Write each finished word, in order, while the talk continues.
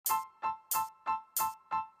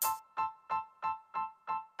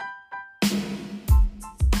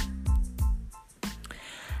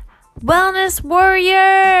Wellness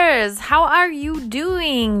warriors, how are you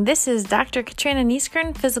doing? This is Dr. Katrina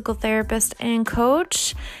Nieskern, physical therapist and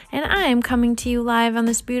coach, and I am coming to you live on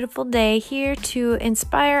this beautiful day here to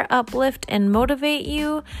inspire, uplift, and motivate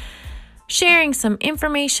you, sharing some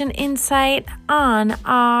information, insight on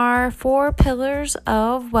our 4 pillars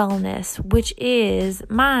of wellness, which is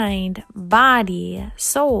mind, body,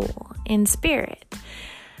 soul, and spirit.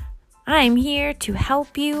 I'm here to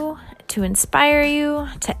help you, to inspire you,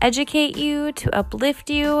 to educate you, to uplift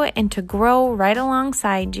you, and to grow right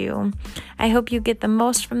alongside you. I hope you get the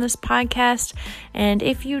most from this podcast, and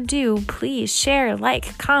if you do, please share,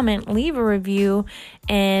 like, comment, leave a review,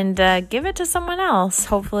 and give it to someone else.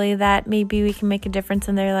 Hopefully that maybe we can make a difference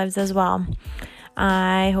in their lives as well.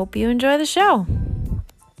 I hope you enjoy the show.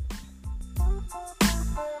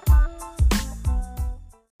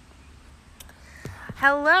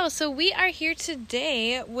 Hello, so we are here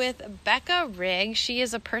today with Becca Rigg. She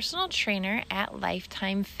is a personal trainer at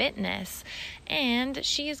Lifetime Fitness, and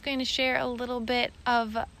she is going to share a little bit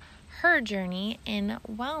of her journey in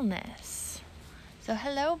wellness. So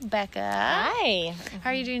hello, Becca. Hi. How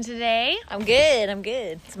are you doing today? I'm good.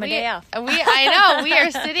 It's my day off. I know. We are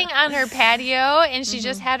sitting on her patio, and she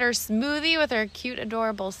just had her smoothie with her cute,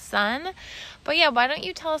 adorable son. But yeah, why don't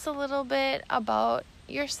you tell us a little bit about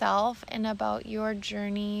yourself and about your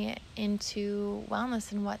journey into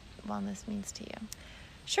wellness and what wellness means to you.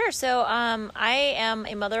 Sure. So I am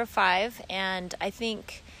a mother of 5, and I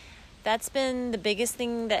think that's been the biggest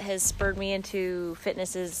thing that has spurred me into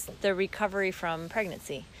fitness is the recovery from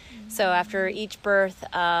pregnancy. Mm-hmm. So after each birth,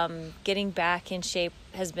 getting back in shape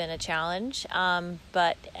has been a challenge,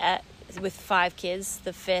 but with 5 kids,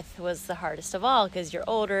 the 5th was the hardest of all because you're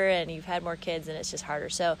older and you've had more kids and it's just harder.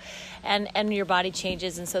 So, and your body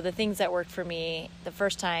changes. And so the things that worked for me the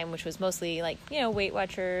first time, which was mostly like, Weight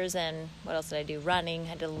Watchers and what else did I do? Running.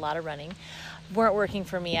 I did a lot of running. Weren't working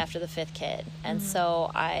for me after the 5th kid. And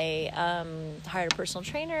so I hired a personal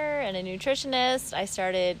trainer and a nutritionist.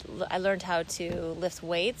 I learned how to lift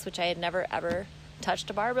weights, which I had never ever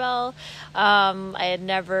touched a barbell. I had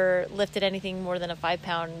never lifted anything more than a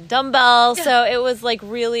 5-pound dumbbell. So it was like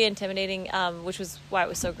really intimidating, which was why it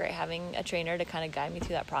was so great having a trainer to kind of guide me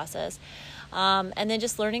through that process. And then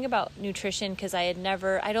just learning about nutrition, because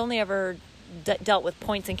I'd only ever dealt with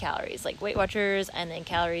points and calories, like Weight Watchers and then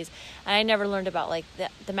calories. And I never learned about like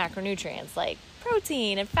the macronutrients, like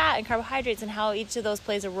protein and fat and carbohydrates, and how each of those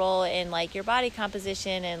plays a role in like your body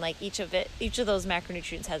composition, and like each of those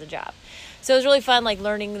macronutrients has a job. So it was really fun, like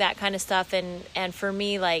learning that kind of stuff. And for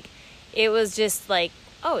me, like, it was just like,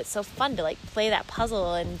 oh, it's so fun to like play that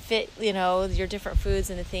puzzle and fit, your different foods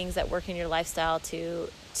and the things that work in your lifestyle to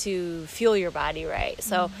fuel your body, right?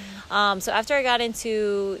 So, so after I got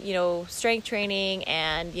into, strength training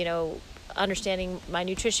and, understanding my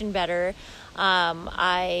nutrition better,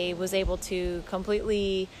 I was able to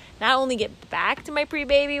completely not only get back to my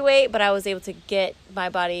pre-baby weight, but I was able to get my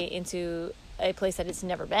body into a place that it's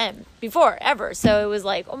never been before, ever. So it was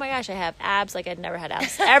like, oh my gosh, I have abs like I'd never had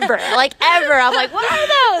abs ever. Like ever. I'm like, what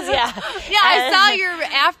are those? Yeah. Yeah, I saw your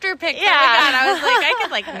after picture. Yeah. Oh my God, I was like, I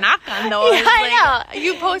could like knock on those. Yeah, I know.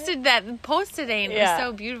 You posted that post today, and it was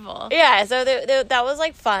so beautiful. Yeah, so that was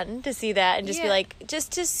like fun to see that and just be like,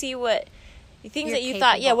 just to see what things that you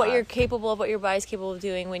thought, what you're capable of, what your body's capable of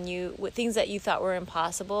doing what things that you thought were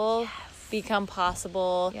impossible become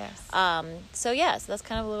possible. Yes. So that's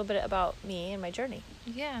kind of a little bit about me and my journey.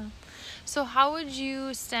 Yeah. So how would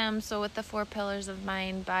you so with the 4 pillars of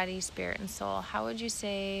mind, body, spirit, and soul, how would you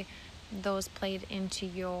say those played into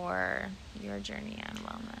your journey on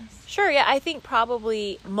wellness? Sure. Yeah. I think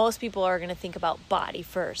probably most people are going to think about body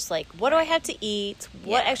first. Like, what do I have to eat?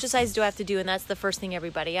 What exercise do I have to do? And that's the first thing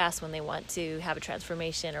everybody asks when they want to have a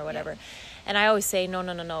transformation or whatever. Yeah. And I always say,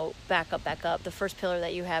 no, back up. The first pillar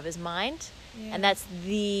that you have is mind. Yeah. And that's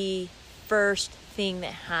the first thing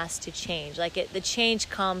that has to change. Like the change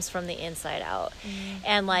comes from the inside out.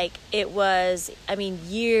 And like it was,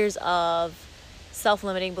 years of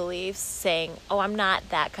self-limiting beliefs saying, oh, I'm not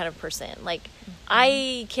that kind of person. Like,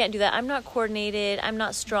 I can't do that. I'm not coordinated. I'm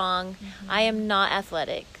not strong. I am not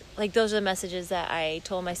athletic. Like, those are the messages that I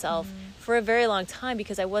told myself for a very long time,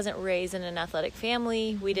 because I wasn't raised in an athletic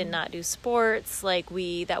family. We did not do sports. Like,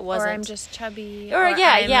 that wasn't. Or I'm just chubby.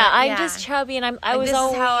 I'm just chubby, and I was this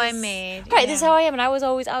always. This is how I'm made. Right, this is how I am, and I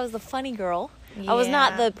was the funny girl. I was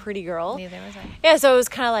not Yeah. the pretty girl. Neither was I. Yeah, so it was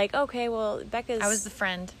kind of like, okay, well, Becca's... I was the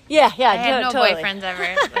friend. Yeah, I had no totally. boyfriends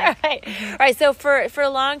ever. Like, Right. So for a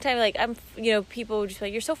long time, like, people would just be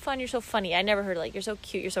like, you're so fun, you're so funny. I never heard like, you're so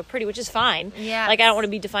cute, you're so pretty, which is fine. Yeah. Like, I don't want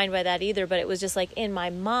to be defined by that either, but it was just like, in my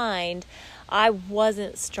mind, I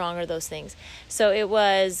wasn't strong or those things. So it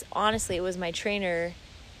was my trainer,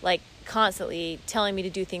 like, constantly telling me to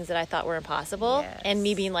do things that I thought were impossible, Yes. and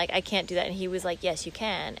me being like, I can't do that, and he was like, yes, you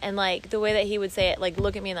can. And like the way that he would say it, like,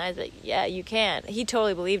 look at me in the eyes, like, yeah, you can. He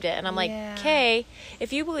totally believed it, and I'm like, Yeah. okay,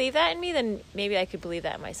 if you believe that in me, then maybe I could believe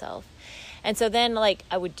that in myself. And so then, like,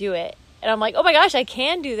 I would do it, and I'm like, oh my gosh, I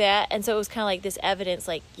can do that. And so it was kind of like this evidence,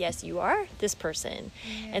 like, yes, you are this person.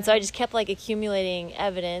 Yeah. And so I just kept like accumulating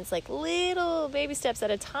evidence, like little baby steps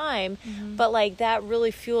at a time. But like that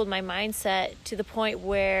really fueled my mindset to the point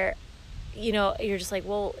where, you know, you're just like,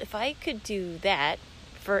 well, if I could do that,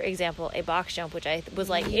 for example, a box jump, which I was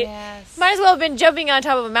like, Yes. it might as well have been jumping on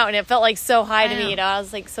top of a mountain. It felt like so high to I know. me, you know, I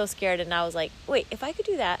was like so scared, and I was like, wait, if I could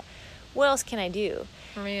do that, what else can I do?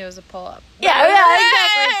 For me, it was a pull-up. Yeah,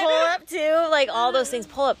 exactly. Pull up too, like all those things.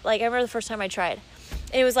 Pull up. Like I remember the first time I tried,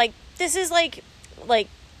 and it was like, this is like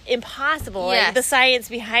impossible. Like Yes. the science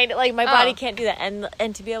behind it. Like my body Oh. can't do that,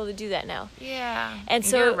 and to be able to do that now. Yeah. And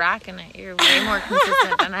so- you're rocking it. You're way more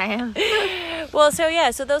consistent than I am. Well, so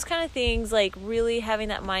yeah, so those kind of things, like really having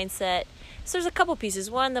that mindset. So there's a couple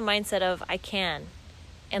pieces. One, the mindset of I can,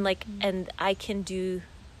 and like, and I can do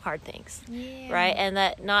hard things, Yeah. right? And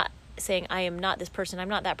that not saying I am not this person. I'm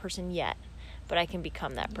not that person yet, but I can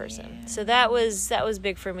become that person. Yeah. So that was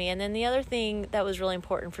big for me. And then the other thing that was really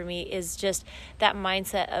important for me is just that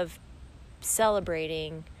mindset of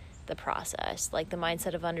celebrating the process, like the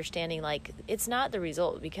mindset of understanding, like, it's not the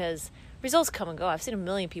result, because results come and go. I've seen a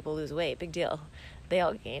million people lose weight, big deal. They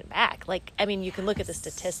all gain it back. Like, I mean, you can look at the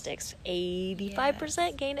statistics.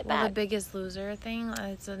 85% gain it Well, back. the biggest loser thing,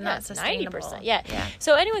 it's not Yeah, sustainable. 90%. Yeah.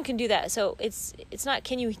 So anyone can do that. So it's not,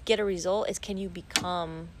 can you get a result? It's, can you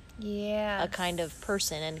become Yeah. a kind of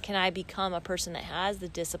person, and can I become a person that has the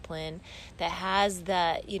discipline, that has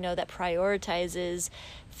that, you know, that prioritizes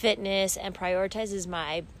fitness and prioritizes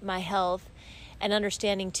my health, and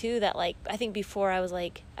understanding too that, like, I think before I was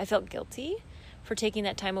like, I felt guilty for taking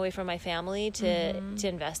that time away from my family to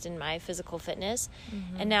invest in my physical fitness.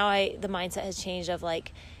 And now the mindset has changed of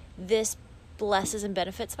like, this blesses and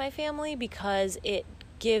benefits my family, because it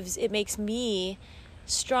makes me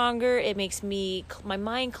stronger, it makes my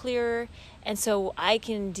mind clearer, and so I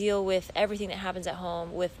can deal with everything that happens at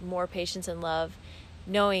home with more patience and love,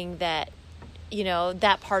 knowing that, you know,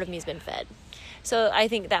 that part of me has been fed. So I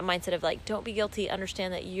think that mindset of like, don't be guilty,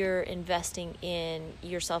 understand that you're investing in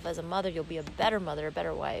yourself as a mother, you'll be a better mother, a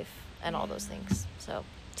better wife, and all those things. So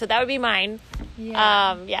that would be mine.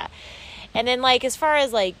 Yeah. And then, like, as far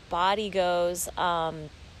as like body goes,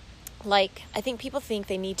 like, I think people think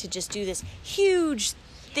they need to just do this huge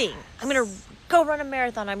thing. I'm going to go run a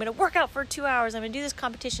marathon. I'm going to work out for 2 hours. I'm going to do this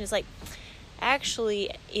competition. It's like, actually,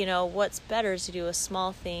 you know, what's better is to do a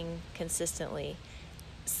small thing consistently.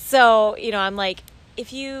 So, you know, I'm like, I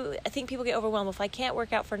think people get overwhelmed. If I can't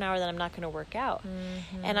work out for an hour, then I'm not going to work out.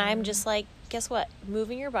 And I'm just like, guess what?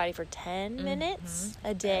 Moving your body for 10 minutes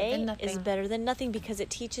a day is better than nothing, because it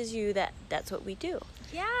teaches you that that's what we do.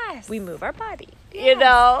 Yes. We move our body, Yes. you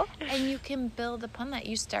know? And you can build upon that.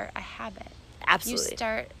 You start a habit. Absolutely. You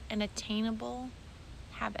start an attainable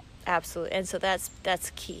habit. Absolutely. And so that's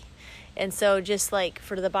key. And so just like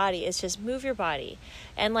for the body, it's just move your body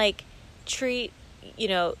and like treat, you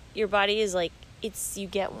know, your body is like, you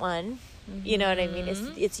get one, you know what I mean?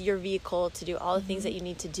 It's your vehicle to do all the things that you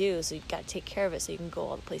need to do. So you've got to take care of it so you can go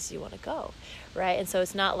all the places you want to go. Right. And so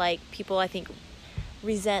it's not like people, I think,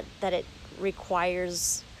 resent that it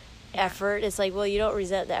requires effort. It's like, well, you don't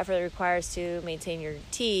resent the effort it requires to maintain your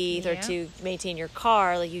teeth or to maintain your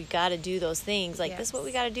car. Like, you got to do those things. Like, this is what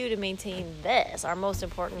we got to do to maintain this, our most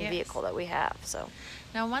important vehicle that we have. So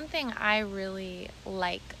now, one thing I really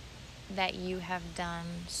like that you have done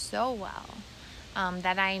so well,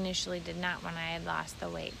 that I initially did not when I had lost the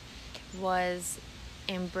weight, was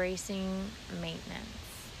embracing maintenance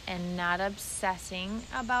and not obsessing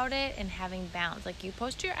about it, and having balance. Like, you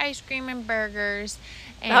post your ice cream and burgers,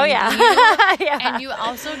 and and you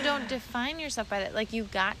also don't define yourself by that. Like, you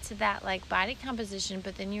got to that like body composition,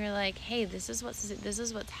 but then you're like, hey, this is what's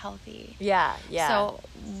healthy. Yeah. So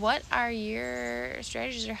what are your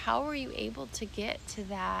strategies, or how were you able to get to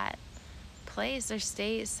that place or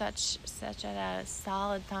stay such at a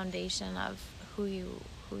solid foundation of who you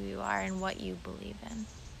are and what you believe in?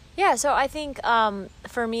 Yeah, so I think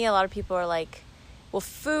for me, a lot of people are like, well,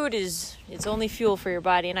 food it's only fuel for your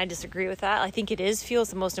body, and I disagree with that. I think it is fuel.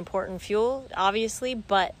 It's the most important fuel, obviously,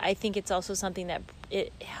 but I think it's also something that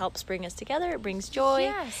it helps bring us together. It brings joy.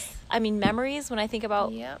 Yes. I mean, memories, when I think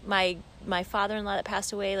about my father-in-law that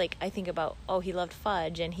passed away, like, I think about, he loved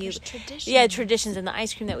fudge, and traditions and the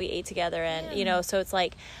ice cream that we ate together, and, so it's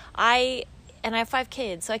like, I have 5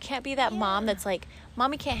 kids, so I can't be that mom that's like,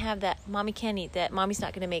 Mommy can't have that, Mommy can't eat that, Mommy's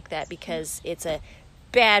not going to make that because it's a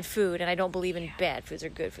bad food, and I don't believe in bad foods or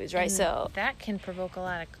good foods, right? And so that can provoke a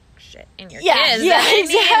lot of shit in your kids. Yeah,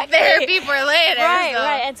 exactly. Therapy for later.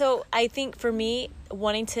 Right. And so I think for me,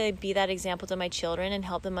 wanting to be that example to my children and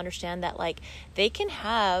help them understand that, like, they can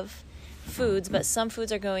have foods, but some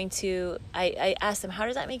foods are going to, I ask them, how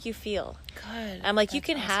does that make you feel? Good. I'm like, you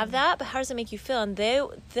can have that, but how does it make you feel? And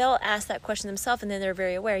they'll ask that question themselves, and then they're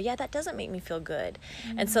very aware, that doesn't make me feel good.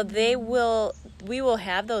 And so we will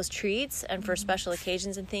have those treats and for special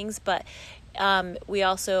occasions and things, but we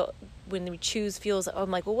also, when we choose fuels,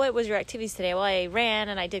 I'm like, well, what was your activities today? Well, I ran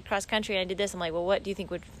and I did cross country and I did this. I'm like, well, what do you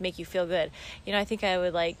think would make you feel good? I think I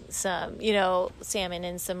would like some, salmon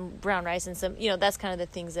and some brown rice and some, that's kind of the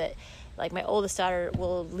things that, like, my oldest daughter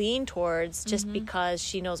will lean towards just because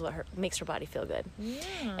she knows what makes her body feel good. Yeah.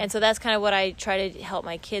 And so that's kind of what I try to help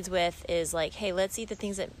my kids with is, like, hey, let's eat the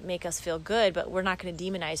things that make us feel good, but we're not going to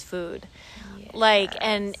demonize food. Yes. Like,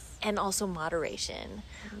 and also moderation.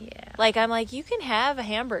 Yeah. Like, I'm like, you can have a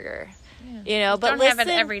hamburger. Yeah. But don't have it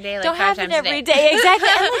every day. Like, don't 5 have times it every a day. day. Exactly.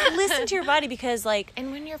 And, like, listen to your body because, like,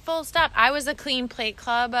 and when you're full, stop. I was a clean plate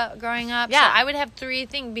club growing up. Yeah. So I would have 3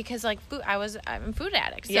 things because, like, food. I'm a food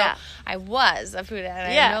addict. So yeah. I was a food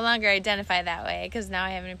addict. Yeah. I no longer identify that way because now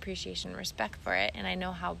I have an appreciation and respect for it, and I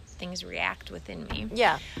know how things react within me.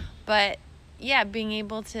 Yeah. But yeah, being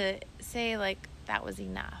able to say, like, that was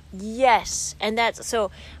enough. Yes. And that's,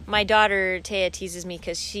 so my daughter Taya teases me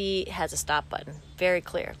because she has a stop button. Very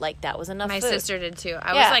clear. Like, that was enough My food. sister did too.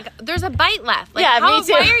 I was like, there's a bite left. Like, me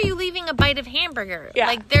too. Why are you leaving a bite of hamburger? Yeah.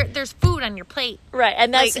 Like, there's food on your plate. Right.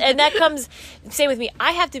 And that's, and that comes, same with me.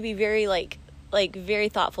 I have to be very, like very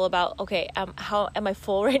thoughtful about, okay, how am I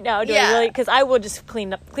full right now? Do I really, because I will just clean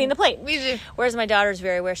the plate. Me too. Whereas my daughter's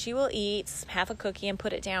very aware. She will eat half a cookie and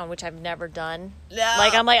put it down, which I've never done. No.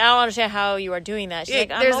 Like, I'm like, I don't understand how you are doing that. She's like,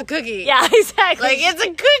 there's a cookie. Yeah, exactly. Like, it's a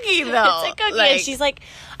cookie though. It's a cookie. Like, and she's like,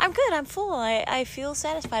 I'm good. I'm full. I feel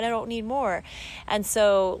satisfied. I don't need more. And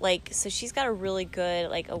so, like, so she's got a really good,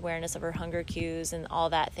 like, awareness of her hunger cues and all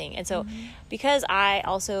that thing. And so, because I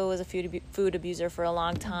also was a food abuser for a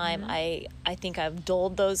long time, I think I've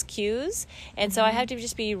dulled those cues. And so I have to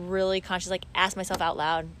just be really conscious, like, ask myself out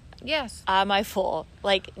loud, yes. am I full?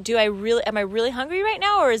 Like, am I really hungry right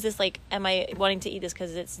now? Or is this, like, am I wanting to eat this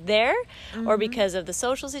because it's there? Or because of the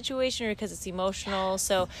social situation? Or because it's emotional?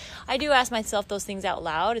 So I do ask myself those things out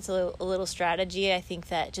loud. It's a little strategy. I think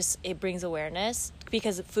that just, it brings awareness.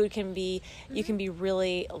 Because food can be, you can be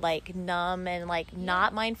really, like, numb and, like,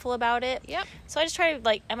 not mindful about it. Yep. So I just try to,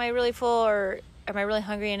 like, am I really full or am I really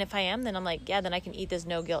hungry? And if I am, then I'm like, then I can eat this,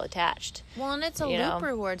 no guilt attached. Well, and it's a loop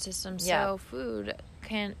reward system. So Yeah. food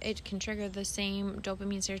can trigger the same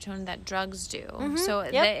dopamine, serotonin that drugs do. So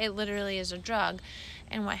it literally is a drug.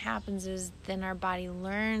 And what happens is then our body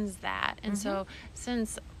learns that. And so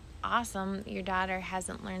since your daughter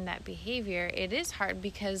hasn't learned that behavior, it is hard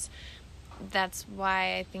because that's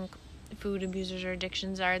why I think food abusers or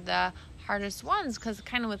addictions are the hardest ones, because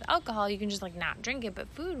kind of with alcohol you can just, like, not drink it, but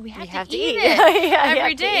food we have to eat it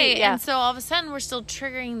every day. And so all of a sudden we're still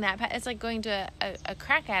triggering that. It's like going to a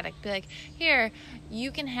crack addict, be like, here,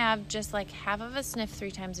 you can have just, like, half of a sniff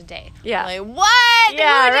 3 times a day. Like, what?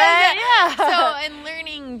 Yeah. Right. So, and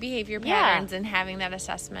learning behavior patterns and having that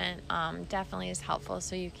assessment definitely is helpful,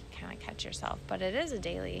 so you can kind of catch yourself. But it is a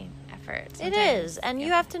daily effort sometimes. It is. And you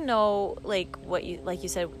have to know, like you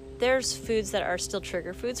said, there's foods that are still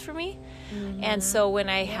trigger foods for me. And so when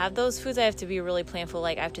I have those foods, I have to be really planful.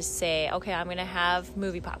 Like, I have to say, okay, I'm going to have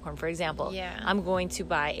movie popcorn, for example. I'm going to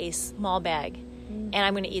buy a small bag. And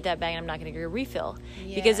I'm going to eat that bag, and I'm not going to get a refill.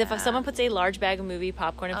 Because if someone puts a large bag of movie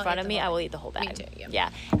popcorn in front of me, I will eat the whole bag. Me too,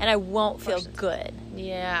 yeah. And I won't feel good.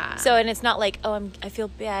 Yeah. So, and it's not like, I feel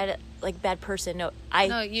bad, like, bad person. No,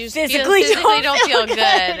 you physically don't feel good.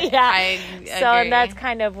 Yeah. I agree. So, and that's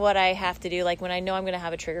kind of what I have to do. Like, when I know I'm going to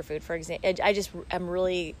have a trigger food, for example, I'm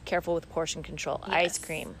really careful with portion control. Yes. Ice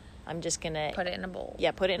cream. I'm just going to put it in a bowl.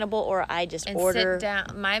 Yeah, put it in a bowl, or I just and order. Sit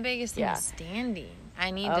down. My biggest thing is standing. I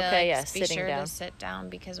need to be sure to sit down,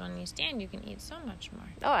 because when you stand, you can eat so much more.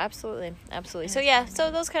 Oh, absolutely. Absolutely. So, so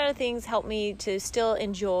those kind of things help me to still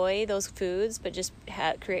enjoy those foods, but just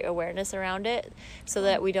create awareness around it so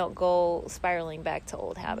that we don't go spiraling back to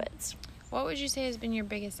old habits. What would you say has been your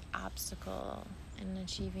biggest obstacle in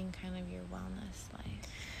achieving kind of your wellness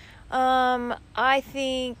life? I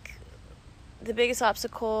think the biggest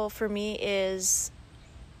obstacle for me is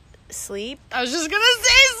sleep. I was just gonna say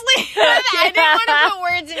sleep. I didn't want to put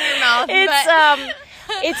words in your mouth.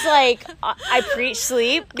 It's like I preach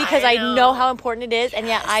sleep because I know how important it is, and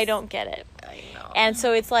yet I don't get it. I know. And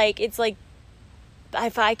so it's like if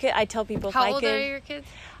I could, I tell people how old are your kids?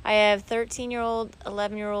 I have 13-year-old,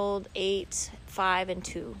 11-year-old, 8, 5, and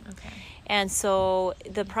 2. Okay. And so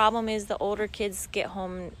the problem is the older kids get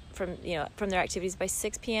home from their activities by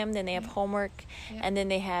 6 p.m. Then they have homework, and then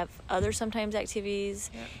they have other sometimes activities,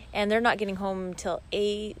 and they're not getting home till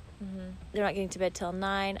 8. Mm-hmm. They're not getting to bed till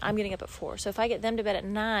 9. I'm getting up at 4. So if I get them to bed at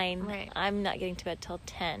 9, I'm not getting to bed till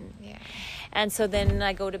 10. Yeah. And so then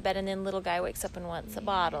I go to bed, and then little guy wakes up and wants a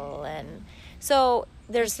bottle, and so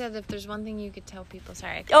there's. You said if there's one thing you could tell people,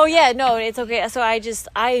 sorry. Oh yeah, no, it's okay. So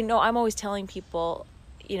I know I'm always telling people,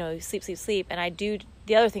 sleep, and I do.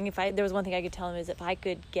 The other thing, there was one thing I could tell them is if I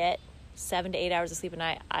could get 7 to 8 hours of sleep a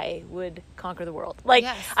night, I would conquer the world.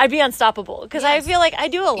 I'd be unstoppable because I feel like I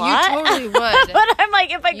do a lot. You totally would. But I'm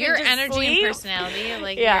like, if I could your just energy sleep, and personality,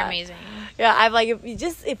 you're amazing. Yeah, I'm like,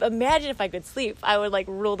 imagine if I could sleep, I would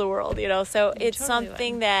rule the world, So it's totally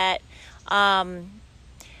something that,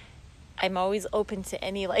 I'm always open to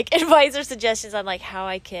any advice or suggestions on how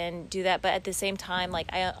I can do that. But at the same time,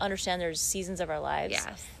 I understand there's seasons of our lives.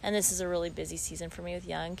 Yes. And this is a really busy season for me with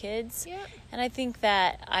young kids. Yep. And I think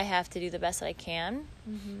that I have to do the best that I can.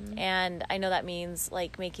 Mm-hmm. And I know that means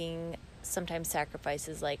making sometimes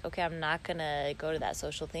sacrifices. Okay, I'm not going to go to that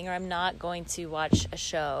social thing, or I'm not going to watch a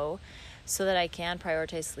show so that I can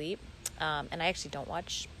prioritize sleep. And I actually don't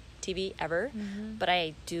watch TV ever, but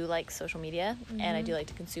I do like social media, and I do like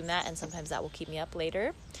to consume that, and sometimes that will keep me up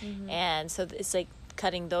later. And so it's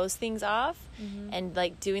cutting those things off and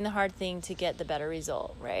doing the hard thing to get the better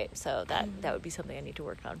result, right? So that would be something I need to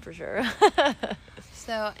work on for sure.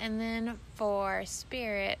 So, and then for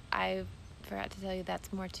spirit, I forgot to tell you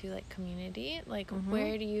that's more to community.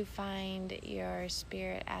 Where do you find your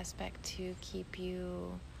spirit aspect to keep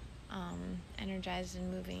you energized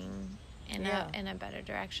and moving in a better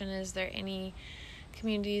direction? Is there any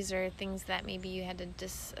communities or things that maybe you had to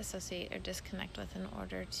disassociate or disconnect with in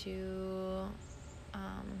order to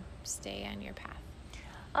stay on your path?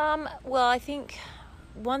 Well, I think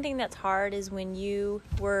one thing that's hard is when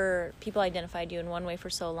people identified you in one way for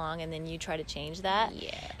so long, and then you try to change that.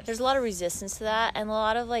 Yes. There's a lot of resistance to that, and a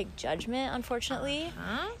lot of judgment, unfortunately.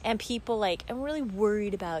 And people I'm really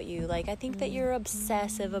worried about you. I think that you're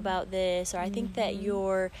obsessive about this, or I think that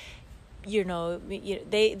you're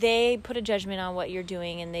they put a judgment on what you're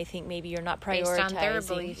doing, and they think maybe you're not prioritizing. Based on their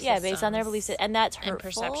beliefs. Based on their beliefs, and that's hurtful. And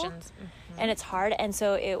perceptions. And it's hard, and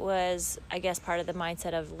so it was, I guess, part of the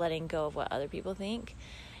mindset of letting go of what other people think,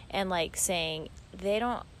 and saying they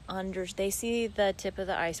see the tip of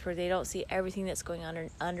the iceberg. They don't see everything that's going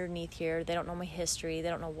on underneath here. They don't know my history. They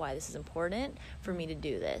don't know why this is important for me to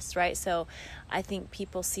do this, right? So I think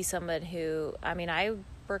people see someone who, I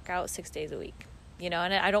work out 6 days a week. And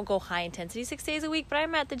I don't go high intensity 6 days a week, but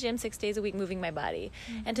I'm at the gym 6 days a week moving my body.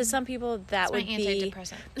 And to some people that would be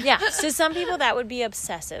antidepressant. Yeah, to some people that would be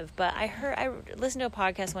obsessive. But I listened to a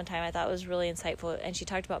podcast one time I thought was really insightful, and she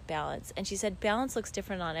talked about balance, and she said balance looks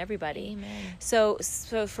different on everybody. Amen. So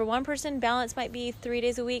for one person, balance might be 3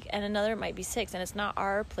 days a week, and another might be 6, and it's not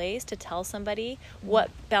our place to tell somebody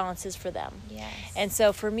what balance is for them. Yes. And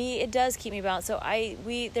so for me, it does keep me balanced. So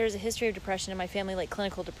there's a history of depression in my family,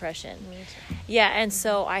 clinical depression. Me too. Yeah, and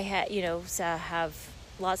so I had, have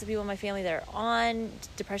lots of people in my family that are on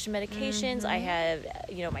depression medications. I have,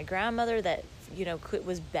 my grandmother that,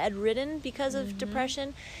 was bedridden because of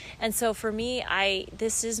depression. And so for me,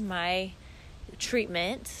 this is my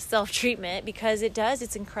self-treatment, because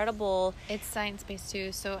it's incredible. It's science-based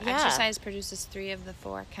too. So exercise produces 3 of the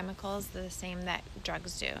 4 chemicals, the same that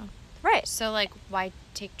drugs do. Right. So, why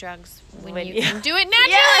take drugs when you can do it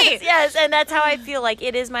naturally? Yes, and that's how I feel.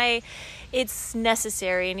 It's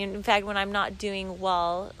necessary. And in fact, when I'm not doing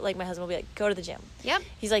well, my husband will be like, go to the gym. Yep.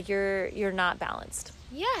 He's like, you're not balanced.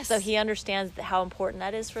 Yes. So he understands how important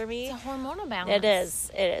that is for me. It's a hormonal balance.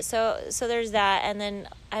 It is. So there's that. And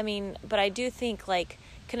then, but I do think,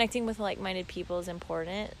 connecting with like-minded people is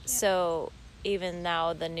important. Yep. So even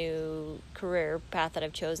now, the new career path that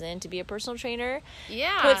I've chosen to be a personal trainer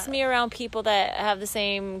puts me around people that have the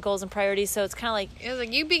same goals and priorities. So it's kind of it was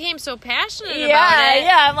you became so passionate about it.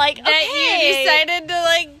 Yeah, I'm like, that you decided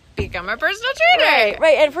to become a personal trainer.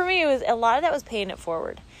 Right. And for me, it was a lot of that was paying it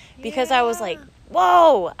forward, because I was like,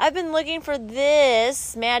 whoa, I've been looking for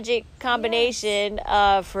this magic combination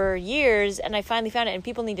for years, and I finally found it, and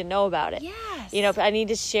people need to know about it. Yes. I need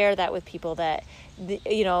to share that with people that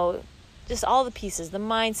just all the pieces, the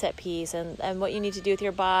mindset piece and what you need to do with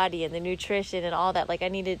your body and the nutrition and all that. Like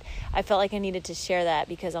I felt like I needed to share that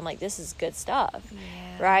because I'm like, this is good stuff.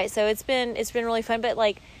 Yeah. Right. So it's been really fun, but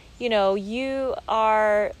like, you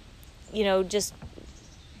are, just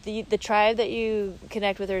the tribe that you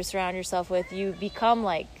connect with or surround yourself with, you become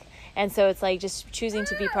like. And so it's like just choosing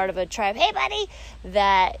to be part of a tribe, hey buddy,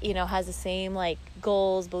 that, has the same like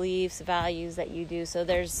goals, beliefs, values that you do. So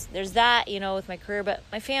there's that, with my career, but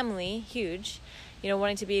my family, huge,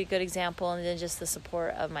 wanting to be a good example. And then just the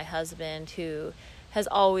support of my husband, who has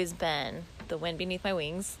always been the wind beneath my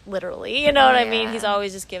wings, literally, what I mean? He's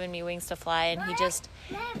always just given me wings to fly, and he just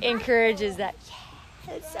encourages that.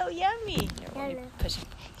 Yeah, it's so yummy.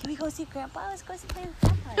 Can we go see Grandpa? Let's go see Grandpa.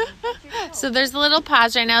 So there's a little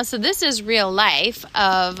pause right now. So this is real life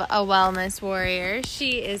of a wellness warrior.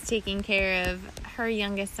 She is taking care of her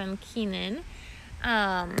youngest son, Keenan.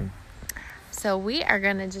 So we are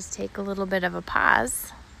going to just take a little bit of a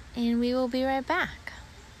pause, and we will be right back.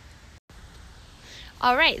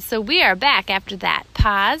 All right, so we are back after that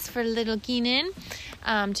pause for little Keenan.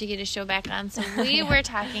 To get a show back on. So we were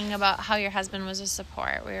talking about how your husband was a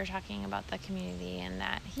support. We were talking about the community and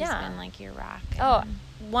that he's been like your rock. Oh,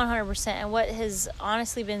 100%. And what has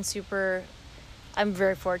honestly been I'm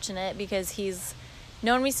very fortunate because he's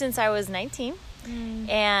known me since I was 19.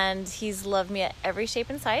 And he's loved me at every shape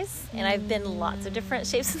and size. And I've been lots of different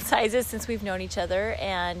shapes and sizes since we've known each other.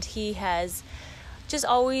 And he has just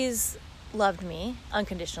always loved me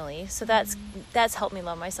unconditionally. So that's helped me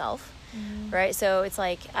love myself. Right. So it's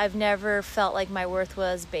like I've never felt like my worth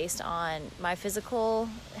was based on my physical,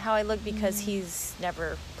 how I look, because he's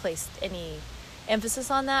never placed any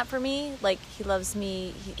emphasis on that for me. Like he loves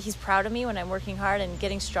me. He's proud of me when I'm working hard and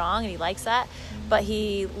getting strong, and he likes that. But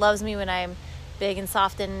he loves me when I'm big and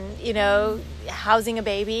soft and, housing a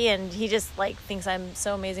baby. And he just like thinks I'm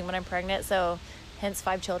so amazing when I'm pregnant. So hence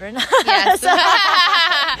 5 children. Yes.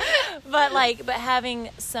 But having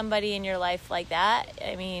somebody in your life like that,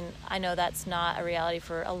 I mean, I know that's not a reality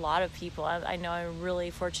for a lot of people. I know I'm really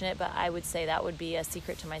fortunate, but I would say that would be a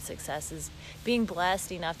secret to my success, is being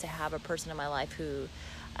blessed enough to have a person in my life who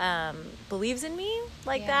believes in me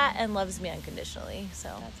like that and loves me unconditionally. So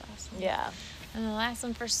that's awesome. Yeah. And the last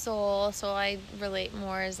one for soul. So I relate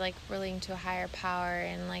more as like relating to a higher power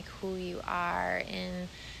and like who you are and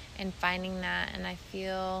finding that. And I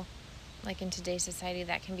feel like in today's society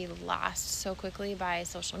that can be lost so quickly by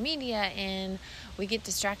social media, and we get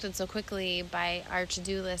distracted so quickly by our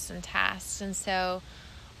to-do lists and tasks. And so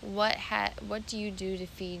what do you do to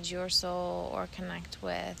feed your soul or connect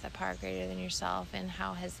with a power greater than yourself, and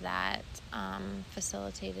how has that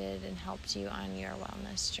facilitated and helped you on your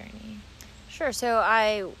wellness journey? Sure.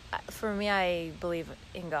 So for me, I believe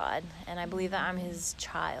in God, and I believe that I'm his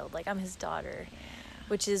child, like I'm his daughter.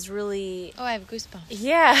 Which is really... Oh, I have goosebumps.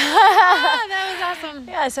 Yeah. That was awesome.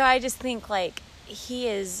 Yeah, so I just think, like, he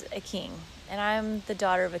is a king, and I'm the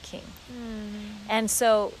daughter of a king. And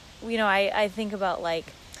so, I think about,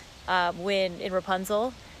 like, when in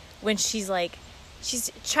Rapunzel, when she's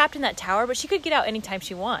trapped in that tower, but she could get out anytime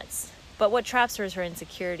she wants. But what traps her is her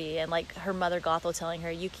insecurity, and, like, her mother Gothel telling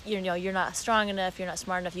her, you're not strong enough, you're not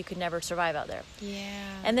smart enough, you could never survive out there. Yeah.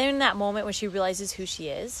 And then in that moment when she realizes who she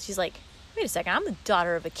is, she's like, wait a second, I'm the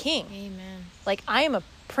daughter of a king. Amen. Like, I am a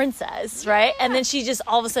princess, right? And then she just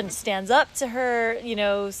all of a sudden stands up to her,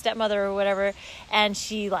 stepmother or whatever, and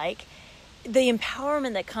she, like, the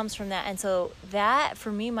empowerment that comes from that. And so that, for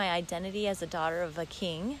me, my identity as a daughter of a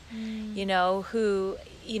king, who,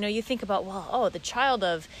 you think about, well, the child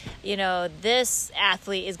of, this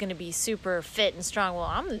athlete is going to be super fit and strong.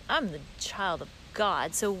 Well, I'm the child of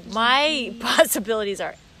God. So my possibilities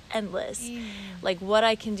are endless. Like what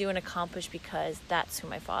I can do and accomplish because that's who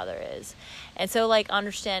my father is. And so like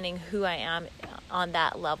understanding who I am on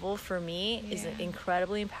that level for me is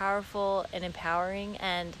incredibly powerful and empowering,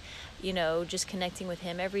 and just connecting with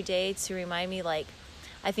him every day to remind me, like,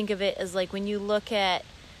 I think of it as like when you look at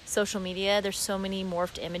social media, there's so many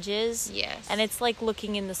morphed images. Yes. And it's like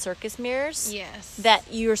looking in the circus mirrors. Yes. That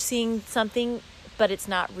you're seeing something but it's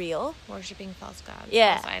not real. Worshiping false gods.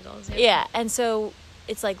 Yeah. False idols. Yeah. And so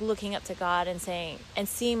it's like looking up to God and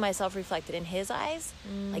seeing myself reflected in his eyes.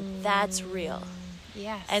 Like, that's real.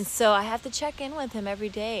 Yes. And so I have to check in with him every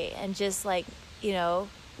day and just like,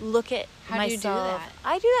 look at How myself. do you do that?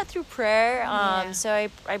 I do that through prayer. So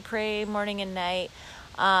I pray morning and night.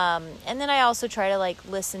 And then I also try to like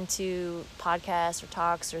listen to podcasts or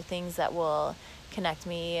talks or things that will connect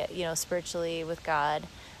me, spiritually with God.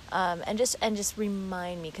 And just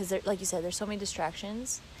remind me, because like you said, there's so many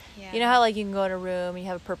distractions You know how, like, you can go in a room, you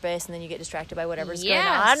have a purpose, and then you get distracted by whatever's going on,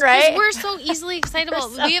 Yes, right? because we're so easily excitable.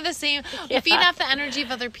 We have the same, we feed off the energy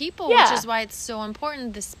of other people, Yeah. which is why it's so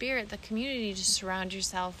important, the spirit, the community, to surround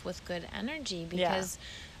yourself with good energy, because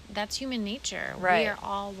that's human nature. Right. We are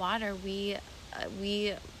all water. We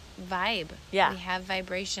vibe. Yeah. We have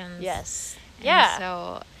vibrations. Yes. And Yeah.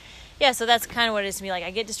 so So that's kind of what it is to me. Like,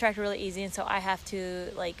 I get distracted really easy, and so I have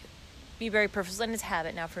to, like, be very purposeful, and it's a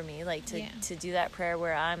habit now for me, like, to do that prayer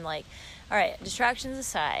where I'm like, all right, distractions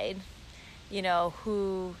aside, you know,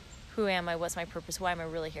 who am I, what's my purpose, why am I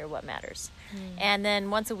really here, what matters. And then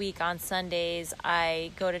once a week on Sundays,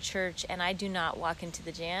 I go to church, and I do not walk into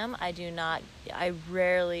the gym. I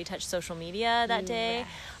rarely touch social media that day.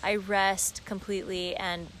 I rest completely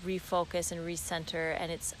and refocus and recenter,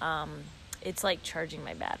 and it's like charging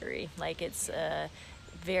my battery. Like, it's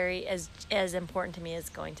very as important to me as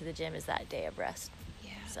going to the gym is that day of rest.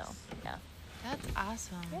 So yeah, that's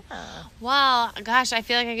awesome. Yeah. Well, gosh, I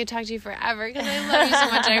feel like I could talk to you forever because I love you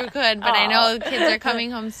so much. I could, but I know the kids are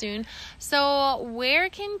coming home soon. So where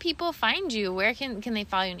can people find you? Where can they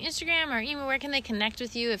follow you on Instagram or email? Where can they connect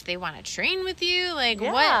with you if they want to train with you?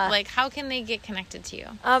 Like how can they get connected to you?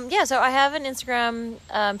 So I have an Instagram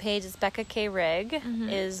page. It's Becca K Rig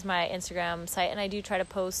is my Instagram site, and I do try to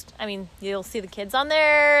post. I mean, you'll see the kids on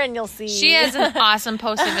there, and you'll see she has an awesome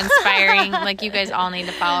post of inspiring. Like, you guys all need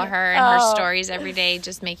to follow her, and her stories every day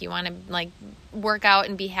just make you want to, like, work out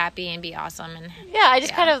and be happy and be awesome. And I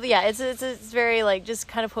just kind of it's very, like, just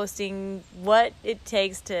kind of posting what it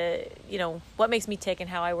takes to, you know, what makes me tick and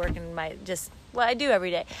how I work and what I do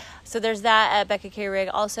every day. So there's that at Becca K Rig.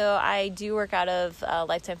 Also, I do work out of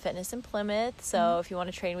Lifetime Fitness in Plymouth. So if you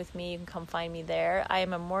want to train with me, you can come find me there. I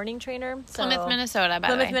am a morning trainer. So Plymouth, Minnesota, by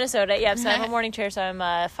the way. Plymouth, Minnesota. Yeah, so I'm a morning trainer. So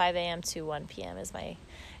I'm 5 a.m. to 1 p.m.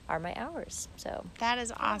 are my hours. So that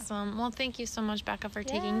is awesome. Well, thank you so much, Becca, for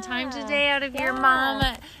taking time today out of your mom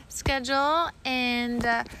schedule, and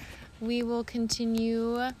we will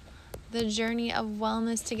continue the journey of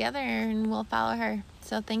wellness together, and we'll follow her.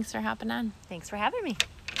 So thanks for hopping on. Thanks for having me.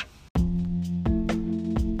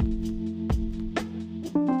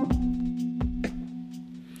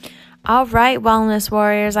 All right, Wellness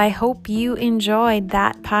Warriors, I hope you enjoyed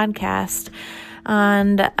that podcast.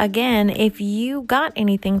 And again, if you got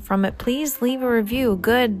anything from it, please leave a review.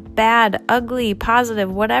 Good, bad, ugly,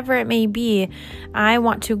 positive, whatever it may be. I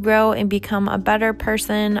want to grow and become a better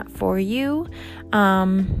person for you,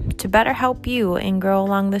 to better help you and grow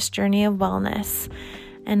along this journey of wellness.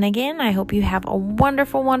 And again, I hope you have a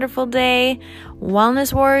wonderful, wonderful day.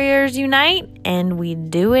 Wellness Warriors unite, and we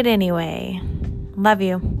do it anyway. Love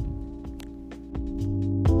you.